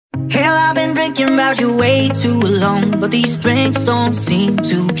Hell, I've been drinking about you way too long, but these drinks don't seem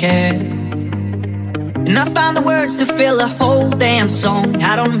to care. And I find the words to fill a whole damn song.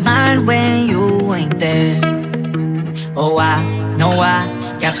 I don't mind when you ain't there. Oh, I know I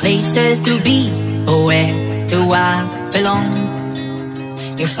got places to be, but where do I belong?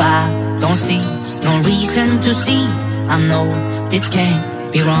 If I don't see no reason to see, I know this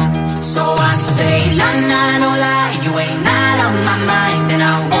can't be wrong. So I say, nah, nah, no lie, you ain't not on my mind, and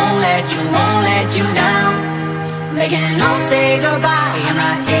I won't let you down. Begging, don't say goodbye, I'm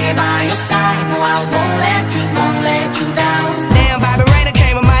right here by your side. No, I won't let you down. Damn, Bobby Rayner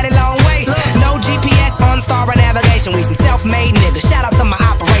came a mighty long way. No GPS on star navigation, we some self-made niggas. Shout out to my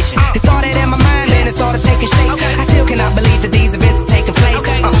operator.